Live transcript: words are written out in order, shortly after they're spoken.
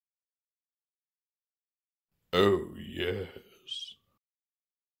Oh, yes.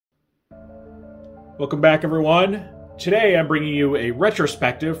 Welcome back, everyone. Today I'm bringing you a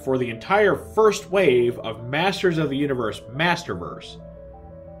retrospective for the entire first wave of Masters of the Universe Masterverse.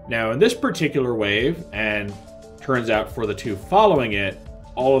 Now, in this particular wave, and turns out for the two following it,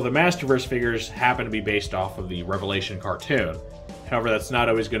 all of the Masterverse figures happen to be based off of the Revelation cartoon. However, that's not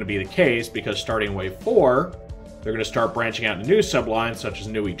always going to be the case, because starting Wave 4, they're going to start branching out into new sublines such as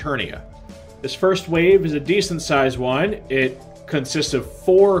New Eternia. This first wave is a decent-sized one. It consists of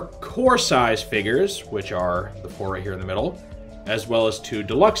 4 core-size figures, which are the 4 right here in the middle, as well as 2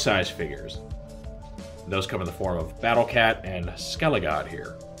 deluxe-size figures. Those come in the form of Battle Cat and Skelegod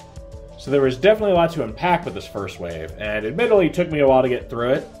here. So there was definitely a lot to unpack with this first wave, and admittedly it took me a while to get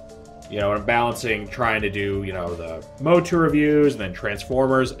through it. I'm balancing trying to do, the MOTU reviews and then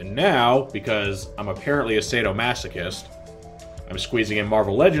Tformers, and now, because I'm apparently a sadomasochist, I'm squeezing in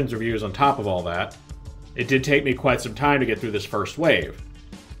Marvel Legends reviews on top of all that. It did take me quite some time to get through this first wave.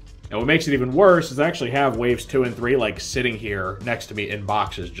 And what makes it even worse is I actually have waves 2 and 3 sitting here next to me in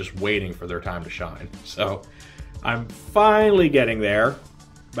boxes just waiting for their time to shine. So I'm finally getting there,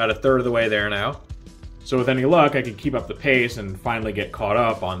 about a third of the way there now. So with any luck, I can keep up the pace and finally get caught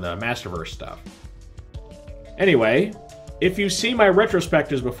up on the Masterverse stuff. Anyway, if you've seen my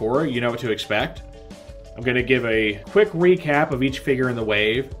retrospectives before, you know what to expect. I'm going to give a quick recap of each figure in the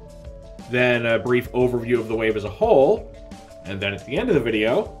wave, then a brief overview of the wave as a whole, and then at the end of the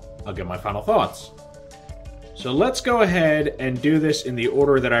video, I'll give my final thoughts. So let's go ahead and do this in the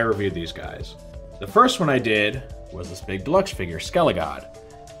order that I reviewed these guys. The first one I did was this big deluxe figure, Skelegod,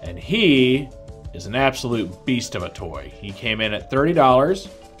 and he is an absolute beast of a toy. He came in at $30,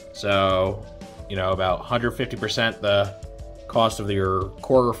 so, about 150% the cost of your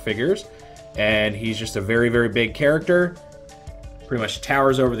core figures. And he's just a very, very big character, pretty much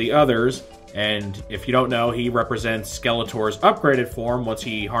towers over the others, and if you don't know, he represents Skeletor's upgraded form once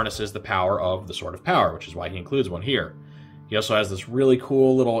he harnesses the power of the Sword of Power, which is why he includes one here. He also has this really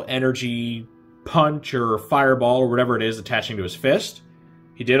cool little energy punch or fireball or whatever it is attaching to his fist.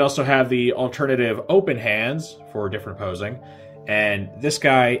 He did also have the alternative open hands for different posing, and this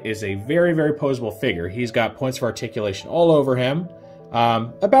guy is a very, very poseable figure. He's got points of articulation all over him.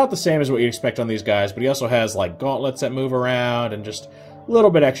 About the same as what you expect on these guys, but he also has gauntlets that move around and just a little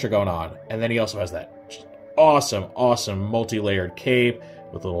bit extra going on. And then he also has that just awesome multi-layered cape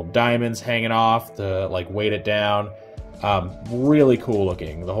with little diamonds hanging off to weight it down. Really cool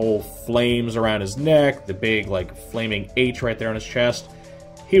looking. The whole flames around his neck, the big flaming H right there on his chest.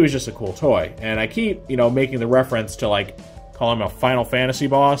 He was just a cool toy. And I keep, making the reference to call him a Final Fantasy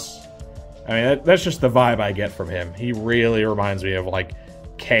boss. I mean, that's just the vibe I get from him. He really reminds me of,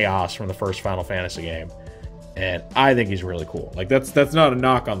 Chaos from the first Final Fantasy game. And I think he's really cool. That's not a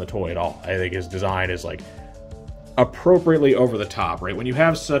knock on the toy at all. I think his design is, appropriately over the top, right? When you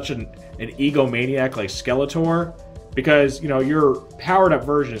have such an egomaniac like Skeletor, because, your powered-up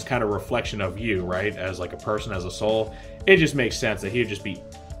version is kind of a reflection of you, right? As, a person, as a soul. It just makes sense that he would just be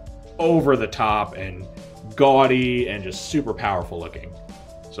over the top and gaudy and just super powerful looking.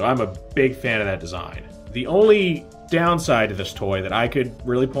 So I'm a big fan of that design. The only downside to this toy that I could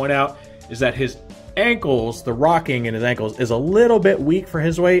really point out is that his ankles, the rocking in his ankles, is a little bit weak for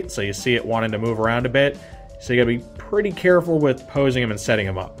his weight, so you see it wanting to move around a bit. So you gotta be pretty careful with posing him and setting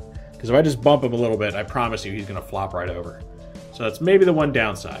him up. Because if I just bump him a little bit, I promise you he's gonna flop right over. So that's maybe the one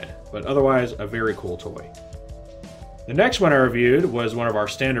downside, but otherwise a very cool toy. The next one I reviewed was one of our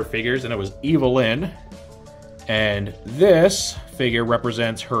standard figures, and it was Evil-Lyn. And this figure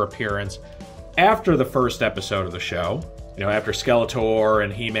represents her appearance after the first episode of the show. After Skeletor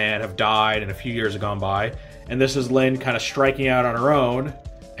and He-Man have died and a few years have gone by. And this is Lyn kind of striking out on her own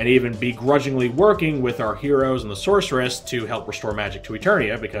and even begrudgingly working with our heroes and the Sorceress to help restore magic to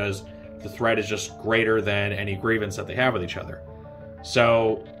Eternia, because the threat is just greater than any grievance that they have with each other.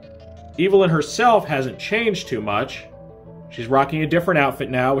 So Evil-Lyn herself hasn't changed too much. She's rocking a different outfit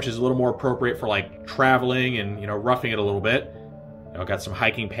now, which is a little more appropriate for traveling and, roughing it a little bit. Got some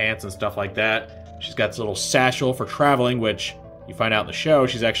hiking pants and stuff like that. She's got this little satchel for traveling, which you find out in the show,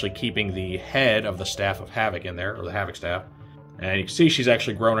 she's actually keeping the head of the Staff of Havoc in there, or the Havoc Staff. And you can see she's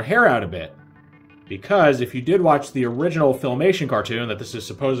actually grown her hair out a bit. Because if you did watch the original Filmation cartoon that this is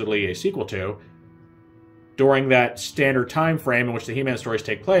supposedly a sequel to, during that standard time frame in which the He-Man stories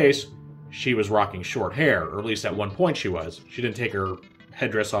take place, she was rocking short hair, or at least at one point she was. She didn't take her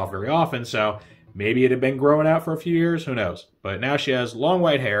headdress off very often, so maybe it had been growing out for a few years, who knows. But now she has long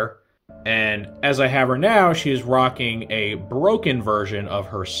white hair, and as I have her now, she is rocking a broken version of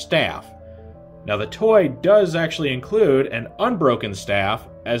her staff. Now the toy does actually include an unbroken staff,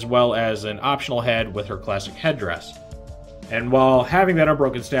 as well as an optional head with her classic headdress. And while having that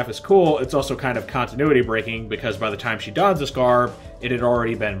unbroken staff is cool, it's also kind of continuity breaking, because by the time she dons this garb, it had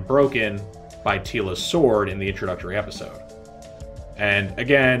already been broken by Teela's sword in the introductory episode. And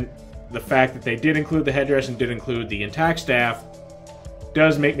again, the fact that they did include the headdress and did include the intact staff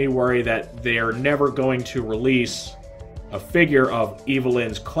does make me worry that they are never going to release a figure of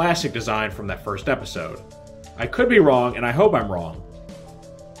Evil-Lyn's classic design from that first episode. I could be wrong, and I hope I'm wrong.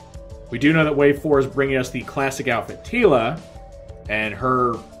 We do know that Wave 4 is bringing us the classic outfit Teela, and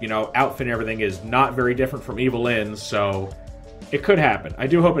her, outfit and everything is not very different from Evil-Lyn's, so it could happen. I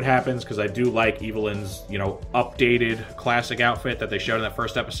do hope it happens, because I do like Evil-Lyn's, updated classic outfit that they showed in that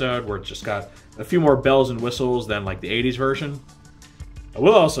first episode, where it's just got a few more bells and whistles than, like, the 80s version. I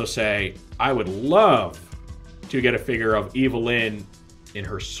will also say, I would love to get a figure of Evil-Lyn in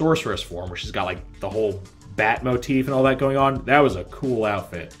her sorceress form, where she's got, like, the whole bat motif and all that going on. That was a cool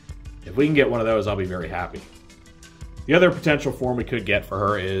outfit. If we can get one of those, I'll be very happy. The other potential form we could get for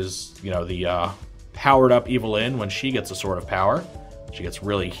her is, the powered-up Evil-Lyn when she gets a Sword of Power. She gets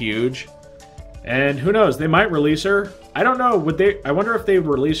really huge. And who knows, they might release her. I don't know, I wonder if they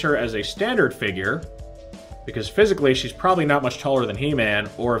would release her as a standard figure, because physically she's probably not much taller than He-Man,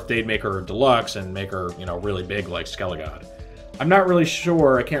 or if they'd make her deluxe and make her, really big like Skelegod. I'm not really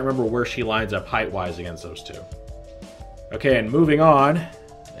sure, I can't remember where she lines up height-wise against those two. Okay, and moving on,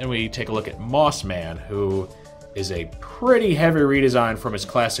 and we take a look at Moss Man, who is a pretty heavy redesign from his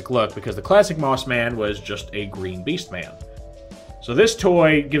classic look, because the classic Moss Man was just a green beast man. So this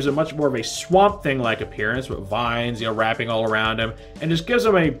toy gives him much more of a Swamp Thing-like appearance, with vines, wrapping all around him, and just gives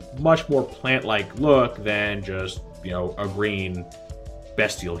him a much more plant-like look than just, a green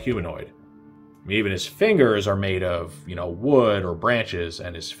bestial humanoid. I mean, even his fingers are made of, wood or branches,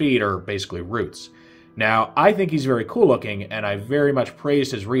 and his feet are basically roots. Now, I think he's very cool looking, and I very much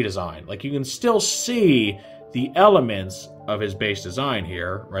praised his redesign. Like, you can still see the elements of his base design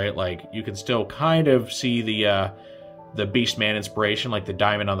here, right? Like, you can still kind of see the Beastman inspiration, like the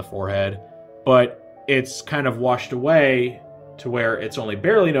diamond on the forehead, but it's kind of washed away to where it's only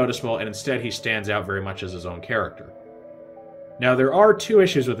barely noticeable, and instead he stands out very much as his own character. Now, there are two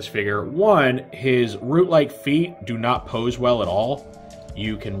issues with this figure. One, his root-like feet do not pose well at all.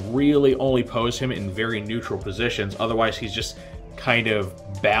 You can really only pose him in very neutral positions, otherwise he's just kind of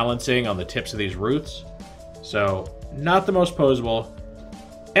balancing on the tips of these roots. So, not the most poseable.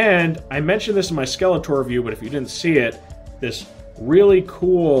 And I mentioned this in my Skeletor review, but if you didn't see it, this really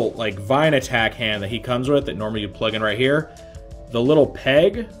cool, like, vine attack hand that he comes with that normally you plug in right here, the little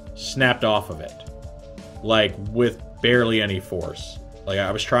peg snapped off of it. Like, with barely any force. Like,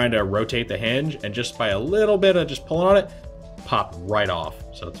 I was trying to rotate the hinge, and just by a little bit of just pulling on it, popped right off.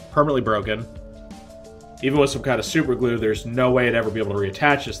 So it's permanently broken. Even with some kind of super glue, there's no way I'd ever be able to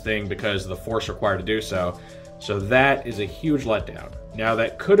reattach this thing because of the force required to do so. So that is a huge letdown. Now,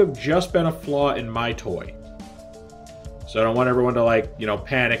 that could have just been a flaw in my toy. So I don't want everyone to,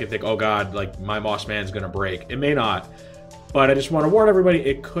 panic and think, oh god, my Moss Man's gonna break. It may not. But I just want to warn everybody,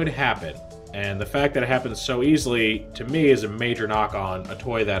 it could happen. And the fact that it happens so easily, to me, is a major knock on a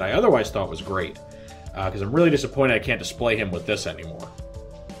toy that I otherwise thought was great. Because I'm really disappointed I can't display him with this anymore.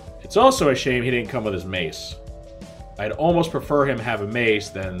 It's also a shame he didn't come with his mace. I'd almost prefer him have a mace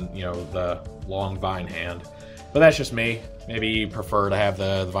than, the long vine hand. But that's just me. Maybe you prefer to have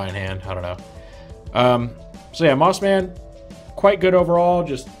the vine hand. I don't know. So yeah, Moss Man, quite good overall,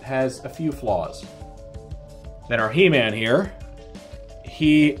 just has a few flaws. Then our He-Man here.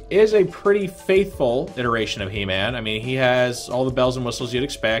 He is a pretty faithful iteration of He-Man. I mean, he has all the bells and whistles you'd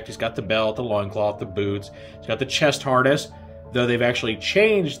expect. He's got the belt, the loincloth, the boots. He's got the chest harness, though they've actually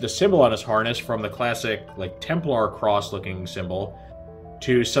changed the symbol on his harness from the classic, Templar cross-looking symbol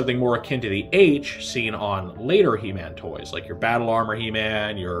to something more akin to the H seen on later He-Man toys, like your Battle Armor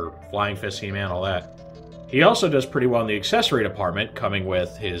He-Man, your Flying Fist He-Man, all that. He also does pretty well in the accessory department, coming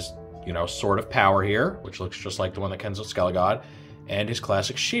with his, Sword of Power here, which looks just like the one that comes with Skelegod, and his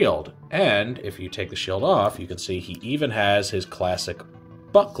classic shield. And if you take the shield off, you can see he even has his classic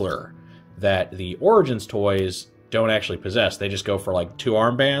buckler that the Origins toys don't actually possess. They just go for 2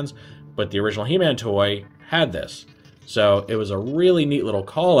 armbands, but the original He-Man toy had this. So it was a really neat little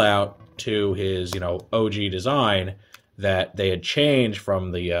call out to his, OG design that they had changed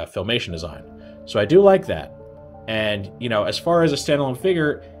from the Filmation design. So I do like that. And, as far as a standalone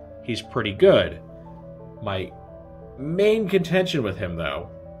figure, he's pretty good. My main contention with him, though,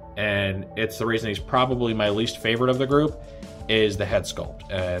 and it's the reason he's probably my least favorite of the group, is the head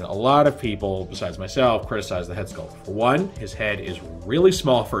sculpt. And a lot of people, besides myself, criticize the head sculpt. For one, his head is really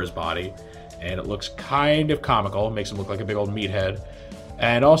small for his body, and it looks kind of comical. It makes him look like a big old meathead.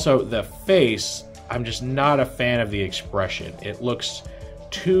 And also the face, I'm just not a fan of the expression. It looks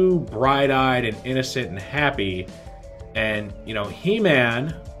too bright-eyed and innocent and happy. And, you know,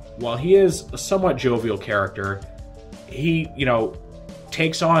 He-Man, while he is a somewhat jovial character, he, you know,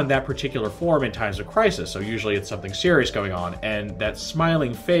 takes on that particular form in times of crisis. So usually it's something serious going on, and that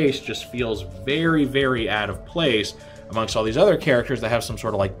smiling face just feels very, very out of place amongst all these other characters that have some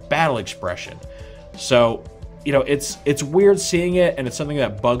sort of like battle expression. So, you know, it's weird seeing it, and it's something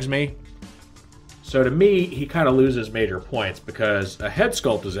that bugs me. So to me, he kind of loses major points because a head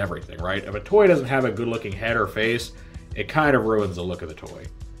sculpt is everything, right? If a toy doesn't have a good-looking head or face, it kind of ruins the look of the toy.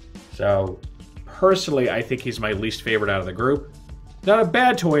 So personally, I think he's my least favorite out of the group. Not a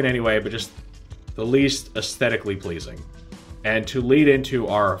bad toy in any way, but just the least aesthetically pleasing. And to lead into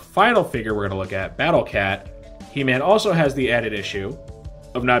our final figure we're going to look at, Battle Cat, He-Man also has the added issue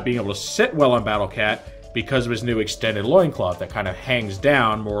of not being able to sit well on Battle Cat because of his new extended loincloth that kind of hangs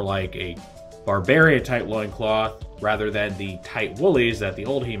down more like a barbarian-type loincloth rather than the tight woolies that the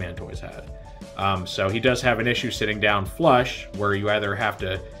old He-Man toys had. So he does have an issue sitting down flush, where you either have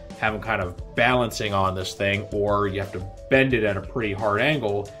to have him kind of balancing on this thing, or you have to bend it at a pretty hard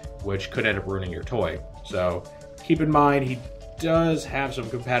angle, which could end up ruining your toy. So keep in mind, he does have some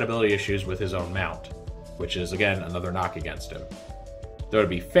compatibility issues with his own mount, which is, again, another knock against him. Though to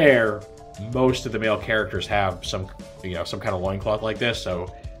be fair, most of the male characters have some kind of loincloth like this,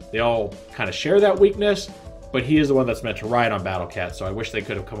 so they all kind of share that weakness, but he is the one that's meant to ride on Battle Cat, so I wish they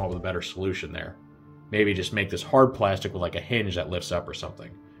could have come up with a better solution there. Maybe just make this hard plastic with like a hinge that lifts up or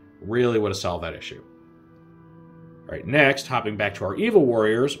something. Really would have solved that issue. Alright, next, hopping back to our Evil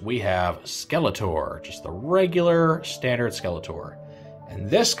Warriors, we have Skeletor, just the regular standard Skeletor. And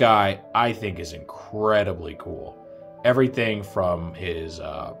this guy, I think, is incredibly cool. Everything from his,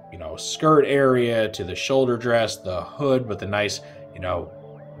 skirt area to the shoulder dress, the hood with the nice,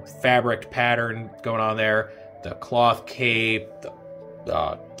 fabric pattern going on there, the cloth cape,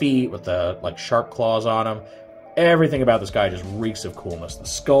 the feet with the, sharp claws on them. Everything about this guy just reeks of coolness. The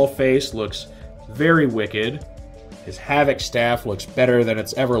skull face looks very wicked. His Havoc staff looks better than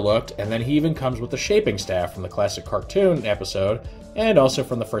it's ever looked, and then he even comes with the shaping staff from the classic cartoon episode, and also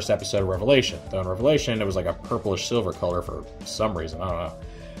from the first episode of Revelation. Though in Revelation, it was like a purplish silver color for some reason, I don't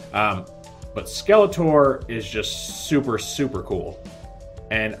know. But Skeletor is just super, super cool.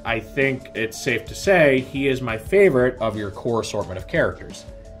 And I think it's safe to say he is my favorite of your core assortment of characters.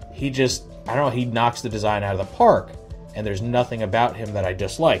 He just, he knocks the design out of the park. And there's nothing about him that I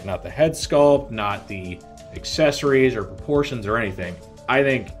dislike. Not the head sculpt, not the accessories or proportions or anything. I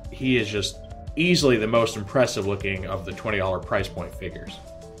think he is just easily the most impressive looking of the $20 price point figures.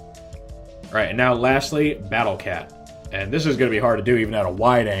 Alright, and now lastly, Battle Cat. And this is going to be hard to do even at a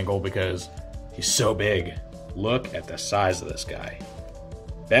wide angle because he's so big. Look at the size of this guy.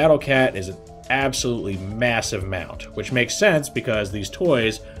 Battle Cat is an absolutely massive mount, which makes sense because these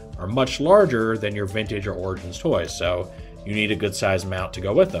toys are much larger than your vintage or Origins toys, so you need a good sized mount to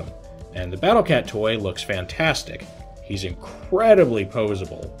go with them. And the Battle Cat toy looks fantastic. He's incredibly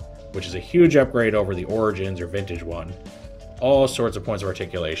posable, which is a huge upgrade over the Origins or vintage one. All sorts of points of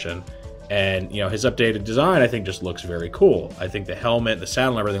articulation. And, his updated design, I think, just looks very cool. I think the helmet, the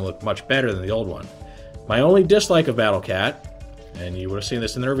saddle, and everything look much better than the old one. My only dislike of Battle Cat, and you would have seen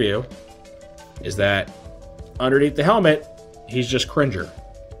this in the review, is that underneath the helmet, he's just Cringer.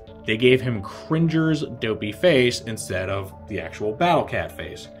 They gave him Cringer's dopey face instead of the actual Battle Cat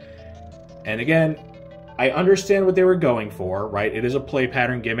face. And again, I understand what they were going for, right? It is a play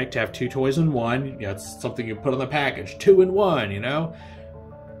pattern gimmick to have two toys in one. It's something you put on the package, 2 in 1,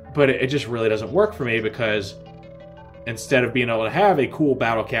 But it just really doesn't work for me because instead of being able to have a cool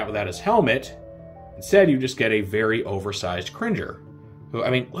Battle Cat without his helmet, instead you just get a very oversized Cringer. Who,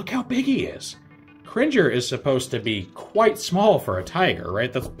 look how big he is. Cringer is supposed to be quite small for a tiger,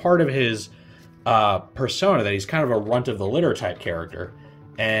 right? That's part of his persona, that he's kind of a runt of the litter type character.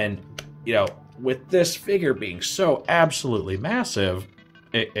 And, with this figure being so absolutely massive,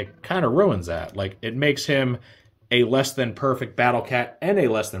 it kind of ruins that. It makes him a less than perfect Battle Cat and a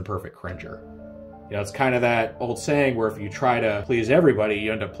less than perfect Cringer. It's kind of that old saying where if you try to please everybody,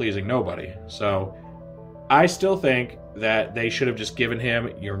 you end up pleasing nobody. So I still think that they should have just given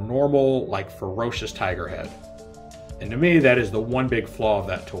him your normal, ferocious tiger head. And to me, that is the one big flaw of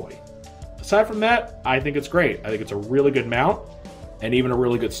that toy. Aside from that, I think it's great. I think it's a really good mount, and even a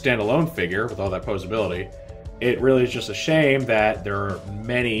really good standalone figure with all that posability. It really is just a shame that there are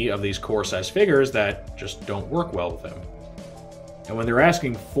many of these core-size figures that just don't work well with him. And when they're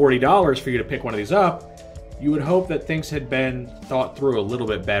asking $40 for you to pick one of these up, you would hope that things had been thought through a little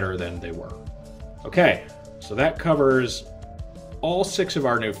bit better than they were. Okay, so that covers all 6 of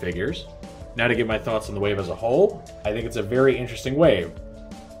our new figures. Now to give my thoughts on the wave as a whole, I think it's a very interesting wave.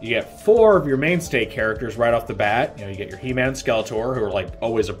 You get 4 of your mainstay characters right off the bat. You get your He-Man and Skeletor, who are like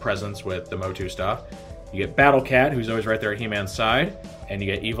always a presence with the MOTU stuff. You get Battle Cat, who's always right there at He-Man's side. And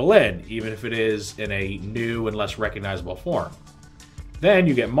you get Evil-Lyn, even if it is in a new and less recognizable form. Then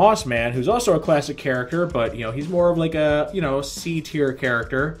you get Moss Man, who's also a classic character, but he's more of like a C-tier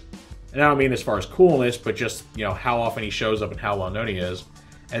character. And I don't mean as far as coolness, but just how often he shows up and how well known he is.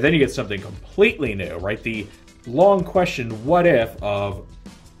 And then you get something completely new, right? The long question, what if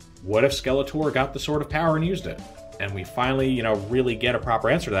Skeletor got the Sword of Power and used it? And we finally, really get a proper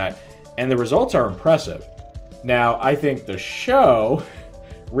answer to that. And the results are impressive. Now, I think the show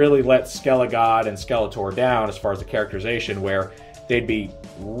really let Skelegod and Skeletor down as far as the characterization, where they'd be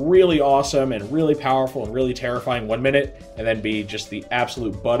really awesome and really powerful and really terrifying one minute, and then be just the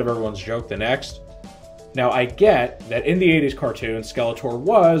absolute butt of everyone's joke the next. Now, I get that in the 80s cartoon, Skeletor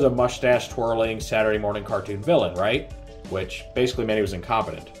was a mustache-twirling Saturday morning cartoon villain, right? Which basically meant he was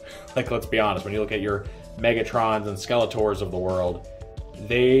incompetent. Like, let's be honest, when you look at your Megatrons and Skeletors of the world,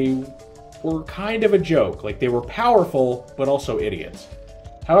 they were kind of a joke. Like, they were powerful, but also idiots.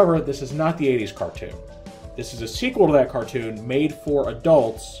 However, this is not the 80s cartoon. This is a sequel to that cartoon made for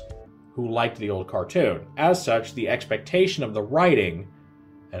adults who liked the old cartoon. As such, the expectation of the writing,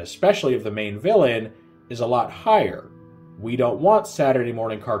 and especially of the main villain, is a lot higher. We don't want Saturday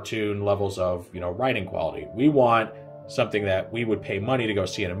morning cartoon levels of, writing quality. We want something that we would pay money to go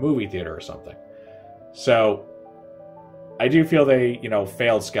see in a movie theater or something. So I do feel they,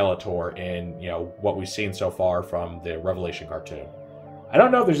 failed Skeletor in, what we've seen so far from the Revelation cartoon. I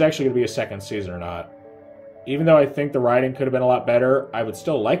don't know if there's actually going to be a second season or not. Even though I think the writing could have been a lot better, I would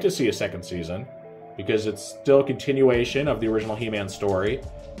still like to see a second season, because it's still a continuation of the original He-Man story,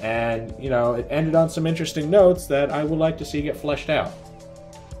 and, it ended on some interesting notes that I would like to see get fleshed out.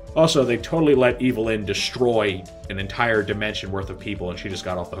 Also, they totally let Evil-Lyn destroy an entire dimension worth of people, and she just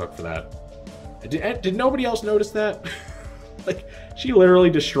got off the hook for that. Did nobody else notice that? Like, she literally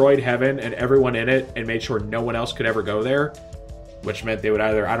destroyed heaven and everyone in it and made sure no one else could ever go there, which meant they would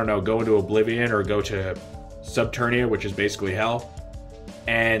either, I don't know, go into oblivion or go to Subternia, which is basically hell.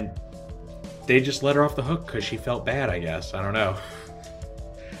 And they just let her off the hook because she felt bad, I guess. I don't know.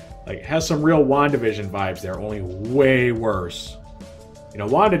 Like, it has some real WandaVision vibes there, only way worse.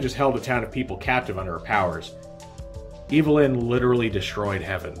 Wanda just held a town of people captive under her powers. Evil-Lyn literally destroyed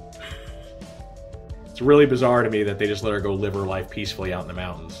heaven. It's really bizarre to me that they just let her go live her life peacefully out in the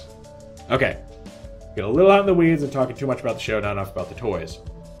mountains. Okay, get a little out in the weeds and talking too much about the show, not enough about the toys.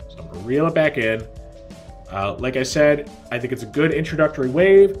 So I'm going to reel it back in. Like I said, I think it's a good introductory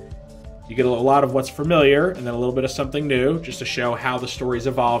wave. You get a lot of what's familiar, and then a little bit of something new, just to show how the story's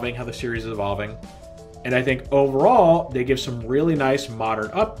evolving, how the series is evolving. And I think overall, they give some really nice modern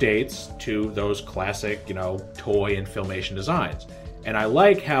updates to those classic, toy and Filmation designs. And I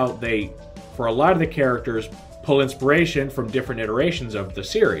like how they, for a lot of the characters, pull inspiration from different iterations of the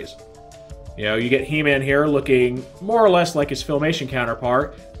series. You get He-Man here looking more or less like his Filmation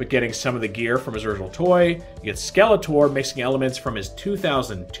counterpart, but getting some of the gear from his original toy. You get Skeletor mixing elements from his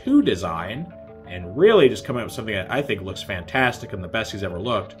 2002 design, and really just coming up with something that I think looks fantastic and the best he's ever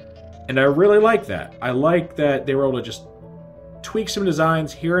looked. And I really like that. I like that they were able to just tweak some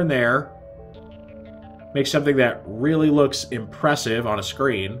designs here and there, make something that really looks impressive on a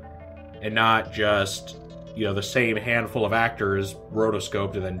screen, and not just, the same handful of actors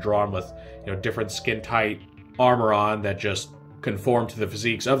rotoscoped and then drawn with, different skin-tight armor on that just conform to the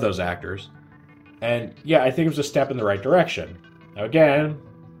physiques of those actors. And yeah, I think it was a step in the right direction. Now again,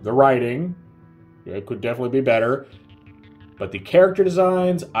 the writing, it could definitely be better, but the character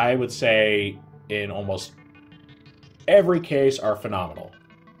designs, I would say, in almost every case, are phenomenal.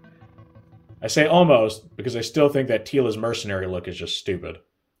 I say almost because I still think that Teela's mercenary look is just stupid.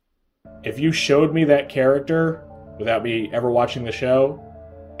 If you showed me that character without me ever watching the show,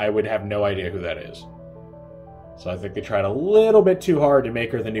 I would have no idea who that is. So I think they tried a little bit too hard to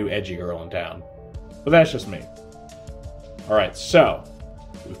make her the new edgy girl in town. But that's just me. Alright, so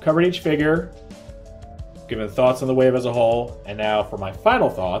we've covered each figure, given thoughts on the wave as a whole, and now for my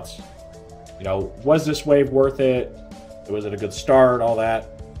final thoughts. Was this wave worth it? Was it a good start? All that?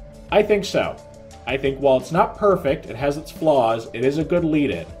 I think so. I think while it's not perfect, it has its flaws, it is a good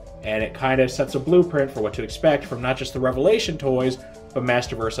lead-in. And it kind of sets a blueprint for what to expect from not just the Revelation toys, but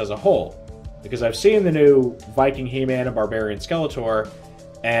Masterverse as a whole. Because I've seen the new Viking He-Man and Barbarian Skeletor,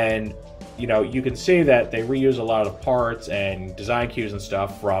 and, you can see that they reuse a lot of parts and design cues and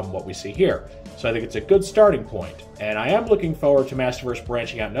stuff from what we see here. So I think it's a good starting point. And I am looking forward to Masterverse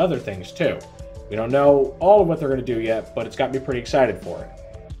branching out into other things too. We don't know all of what they're going to do yet, but it's got me pretty excited for it.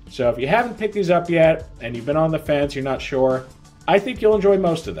 So if you haven't picked these up yet, and you've been on the fence, you're not sure, I think you'll enjoy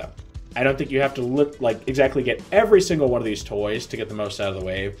most of them. I don't think you have to exactly get every single one of these toys to get the most out of the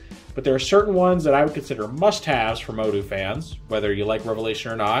wave, but there are certain ones that I would consider must-haves for MOTU fans, whether you like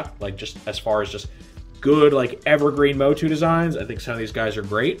Revelation or not, like just as far as just good, like evergreen MOTU designs. I think some of these guys are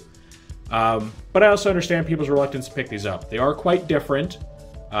great. But I also understand people's reluctance to pick these up. They are quite different.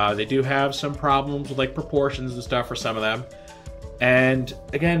 They do have some problems with like proportions and stuff for some of them. And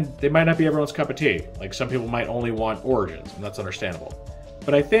again, they might not be everyone's cup of tea. Like some people might only want Origins, and that's understandable.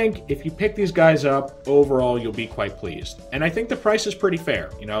 But I think if you pick these guys up, overall you'll be quite pleased. And I think the price is pretty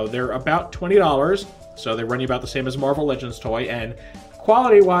fair. You know, they're about $20, so they run you about the same as a Marvel Legends toy, and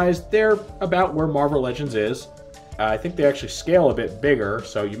quality-wise, they're about where Marvel Legends is. I think they actually scale a bit bigger,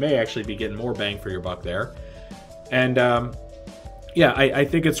 so you may actually be getting more bang for your buck there. And yeah, I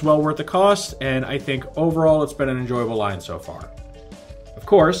think it's well worth the cost, and I think overall it's been an enjoyable line so far. Of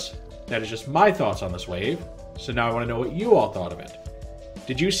course, that is just my thoughts on this wave, so now I want to know what you all thought of it.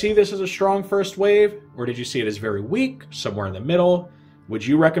 Did you see this as a strong first wave, or did you see it as very weak, somewhere in the middle? Would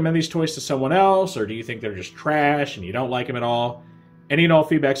you recommend these toys to someone else, or do you think they're just trash and you don't like them at all? Any and all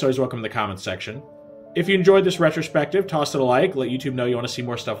feedback's always welcome in the comments section. If you enjoyed this retrospective, toss it a like, let YouTube know you want to see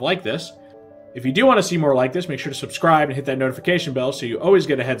more stuff like this. If you do want to see more like this, make sure to subscribe and hit that notification bell so you always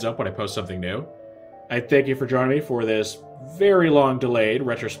get a heads up when I post something new. I thank you for joining me for this very long delayed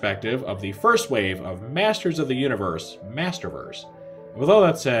retrospective of the first wave of Masters of the Universe Masterverse. With all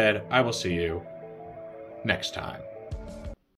that said, I will see you next time.